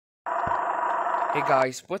Hey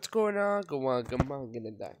guys, what's going on? Come on,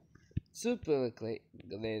 gonna die. Super quickly,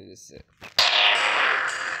 this it.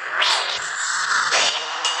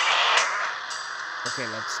 Okay,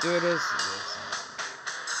 let's do this.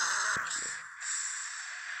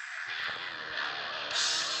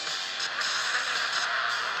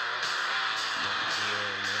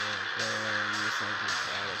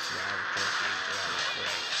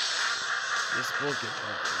 This book is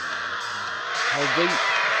holding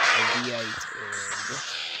a V8 and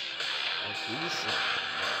a piece of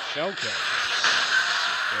showcase.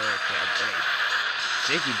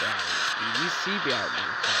 Sticky brown, BBC brown,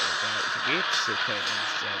 to get sequence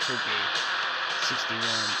to be 61.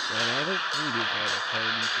 Whenever we do that, a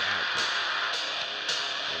code out.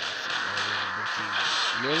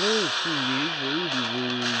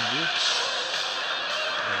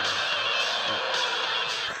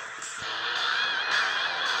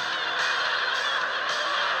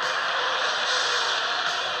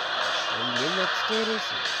 Let's do this.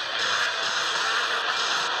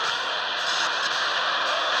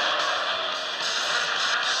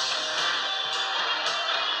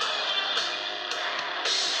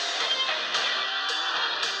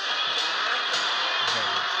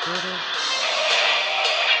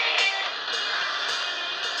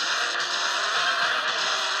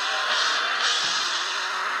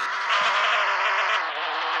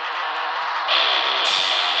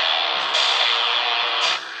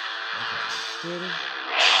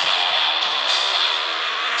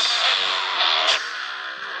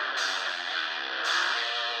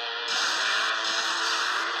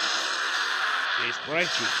 It's bright.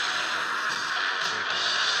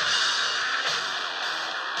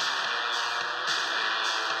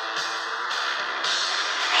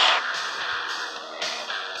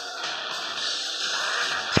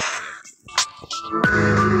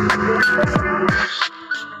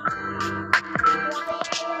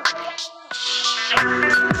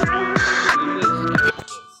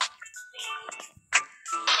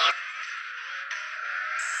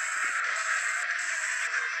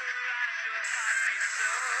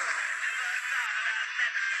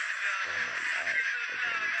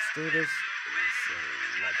 Let's do this.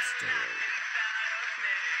 Let's do it.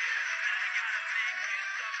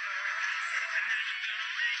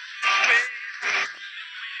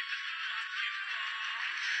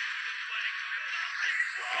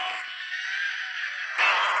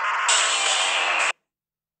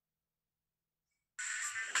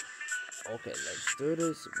 Okay, let's do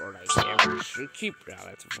this. But I never should keep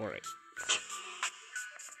that for it.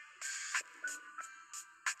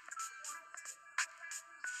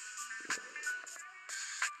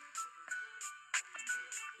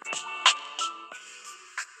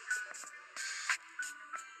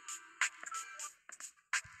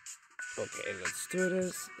 Okay, let's do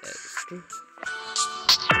this. Let's do.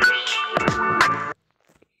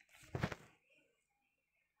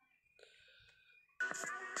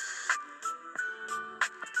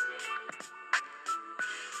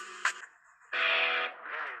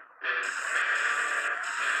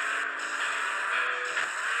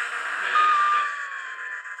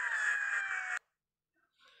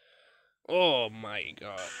 Oh my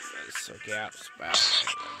god, that's so gaps back.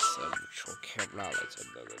 That's virtual camera. Let's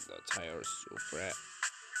another tire super.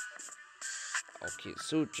 Okay,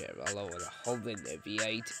 so Jeff, hello, and holding the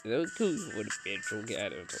V8. Look who would be virtual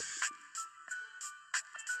camera.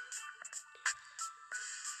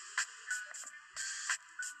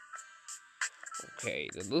 Okay,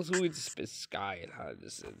 the little with the sky and how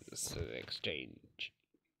this is an exchange.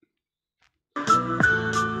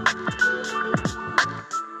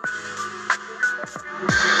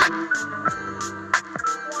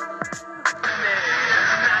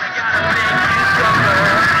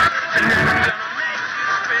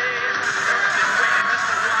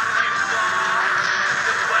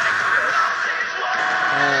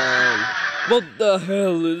 What the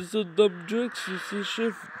hell is a dumb Jackson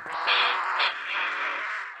shift?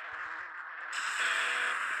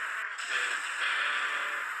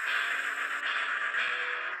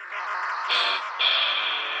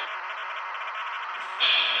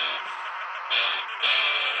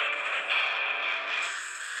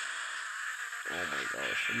 Oh my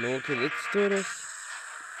gosh. No, okay, let's do this.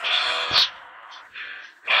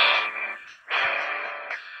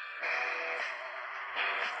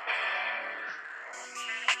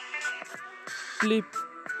 Bleep.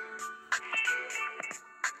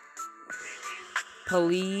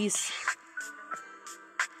 Police.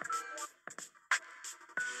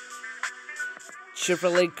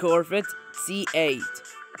 Chevrolet Corvette C8.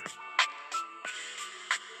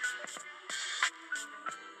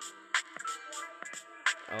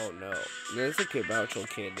 Oh no. Nessa quebrar o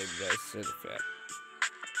choquinho dele deve ser fé.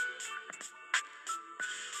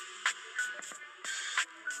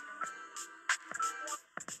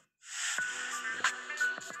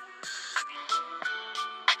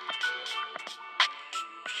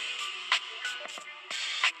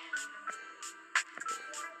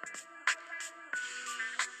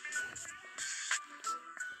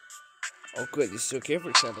 Oh good, isso aqui é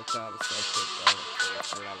porque eu tava só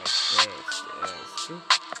por ela festa.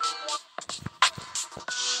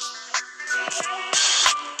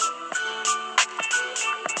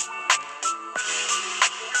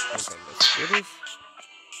 Okay, let's do this.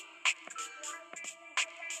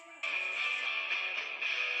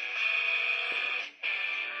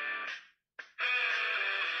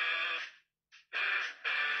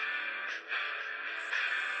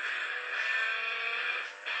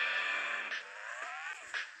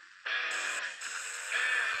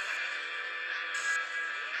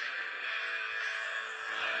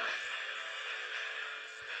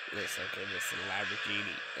 Looks like it was a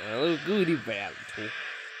Lamborghini. A little goody bag too.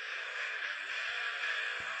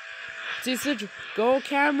 See, such go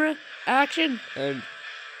camera action and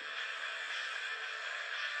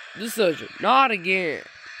this such not again.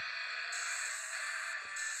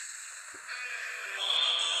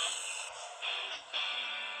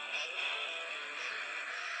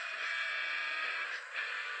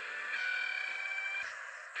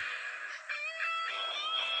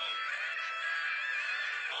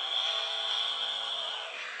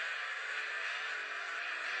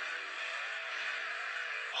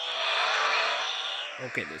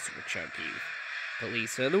 Okay, this is a chunky.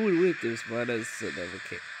 Police, I don't with this, but it's another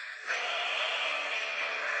kid.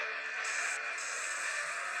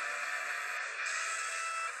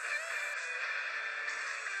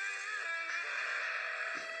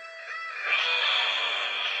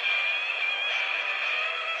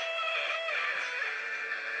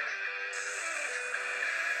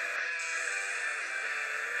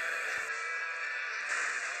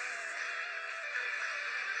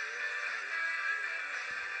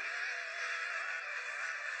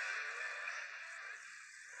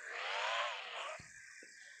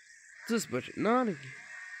 This budget, not again.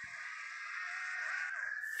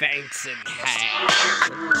 Thanks and half.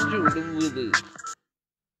 Shoot him with it.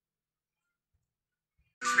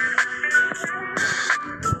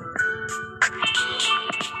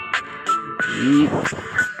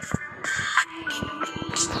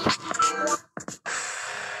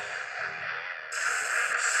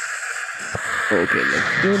 Okay,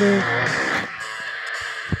 let's do this.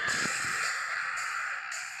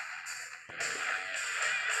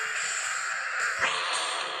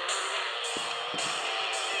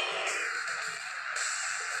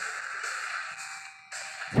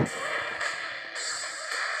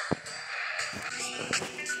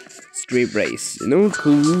 Street race, no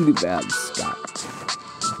cool about Scott.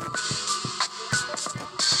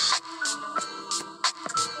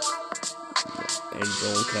 And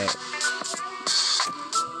don't care.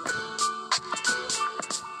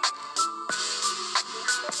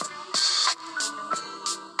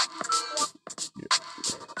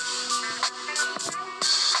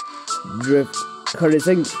 Drift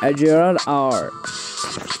cruising at Gerard R.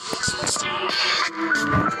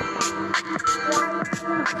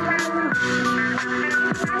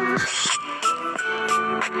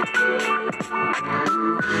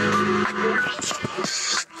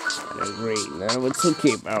 Great, now it's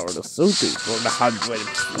okay power to something for the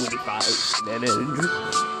 125 and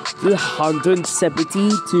the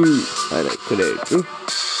 172 and I could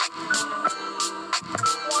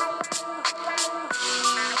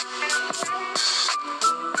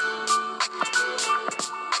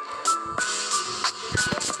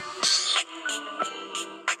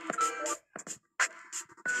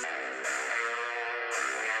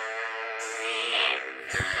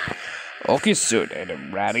okay, so then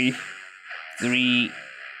I'm ready. 3,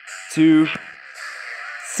 2,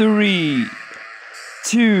 3,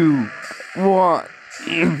 2,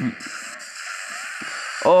 1.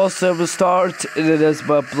 Also, we start. It is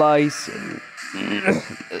my place.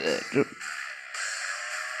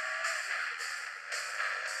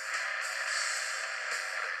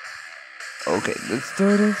 Okay, let's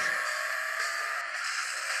do this.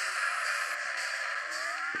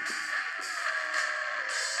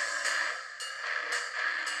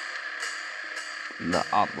 No,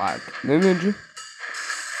 I'm like ninja.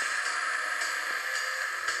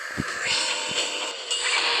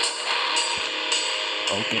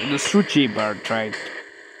 Okay, the switchy bird train.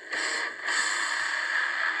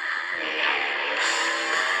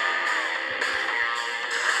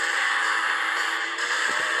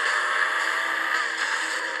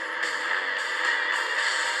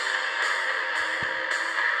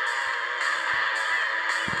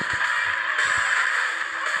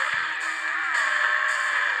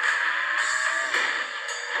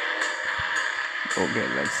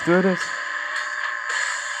 let's do this.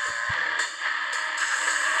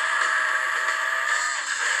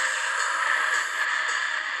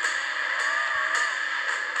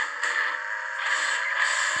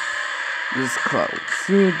 This close.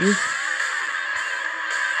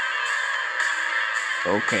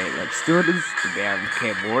 Okay, let's do this. The down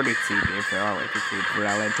keyboard, it's easier for all like for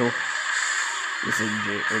Alento. This is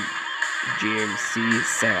GMC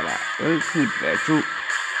Santa. Good petrol.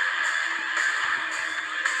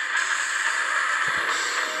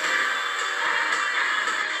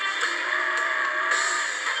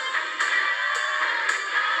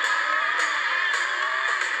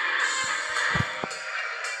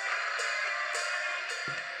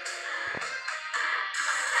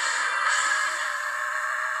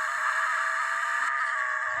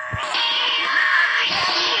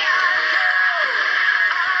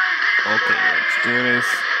 Okay, let's do this.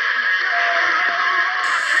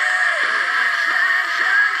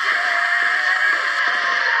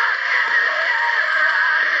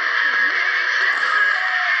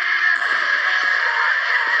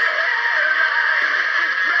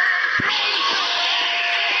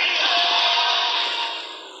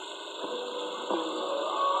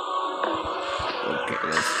 Okay,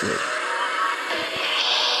 let's do it.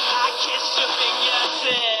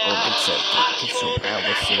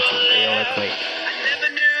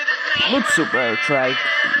 Let's super try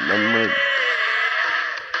number.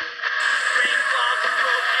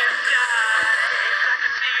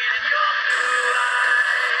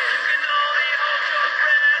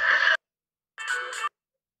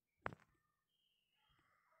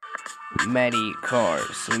 Many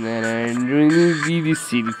cars, and then I'm doing the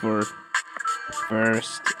city for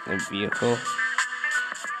first vehicle.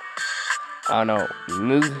 Oh no.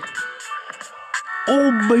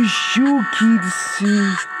 Oh my shoe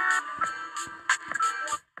kids.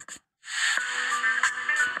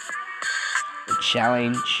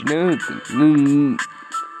 Challenge, no.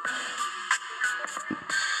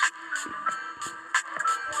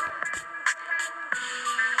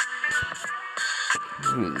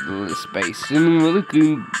 Little space and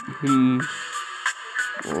looking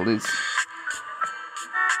all this.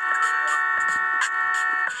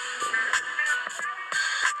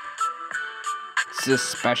 It's a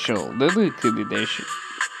special little edition.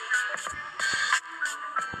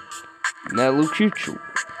 Now look at you.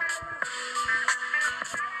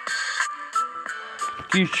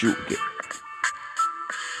 Кичуки.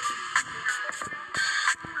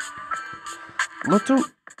 Little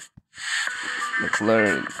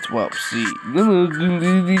McLaren 12C.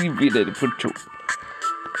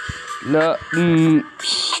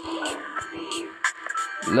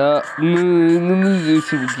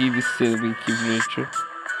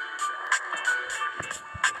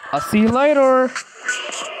 I'll see you later.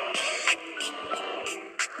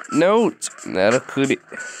 Note, not a good.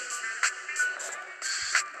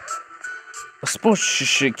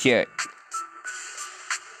 Спорщик.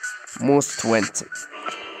 Most 20.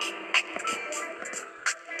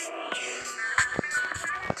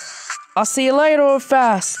 I'll see you later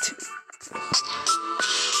fast.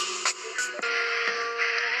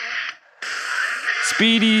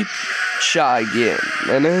 Speedy, shy again.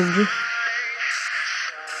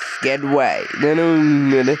 Get away.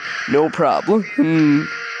 No problem.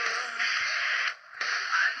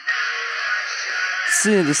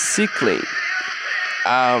 See the sickly.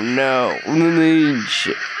 Oh no.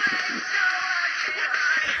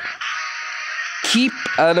 Keep,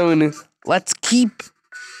 I don't know. Let's keep.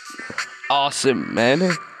 Awesome,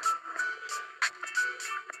 man.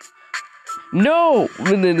 No!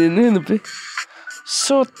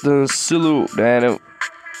 Sånt slow down.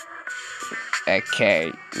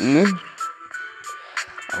 Okay. A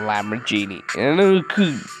Lamborghini.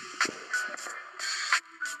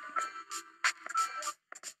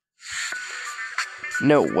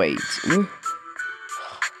 No, wait.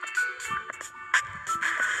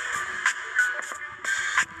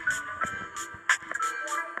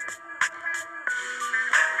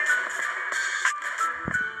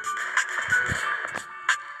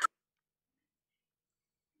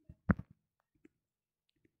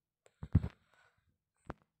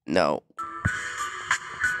 No.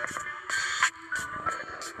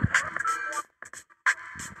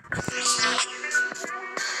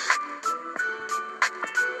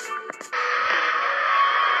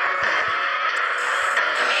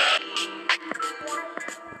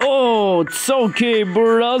 Oh, it's okay,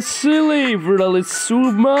 bro. Silly, bro. Let's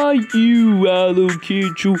suma you. I don't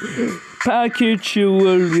care you. Package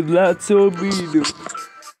you. That's all me.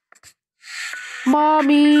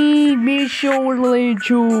 Mommy, me show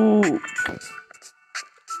you.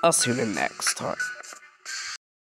 I'll see you next time.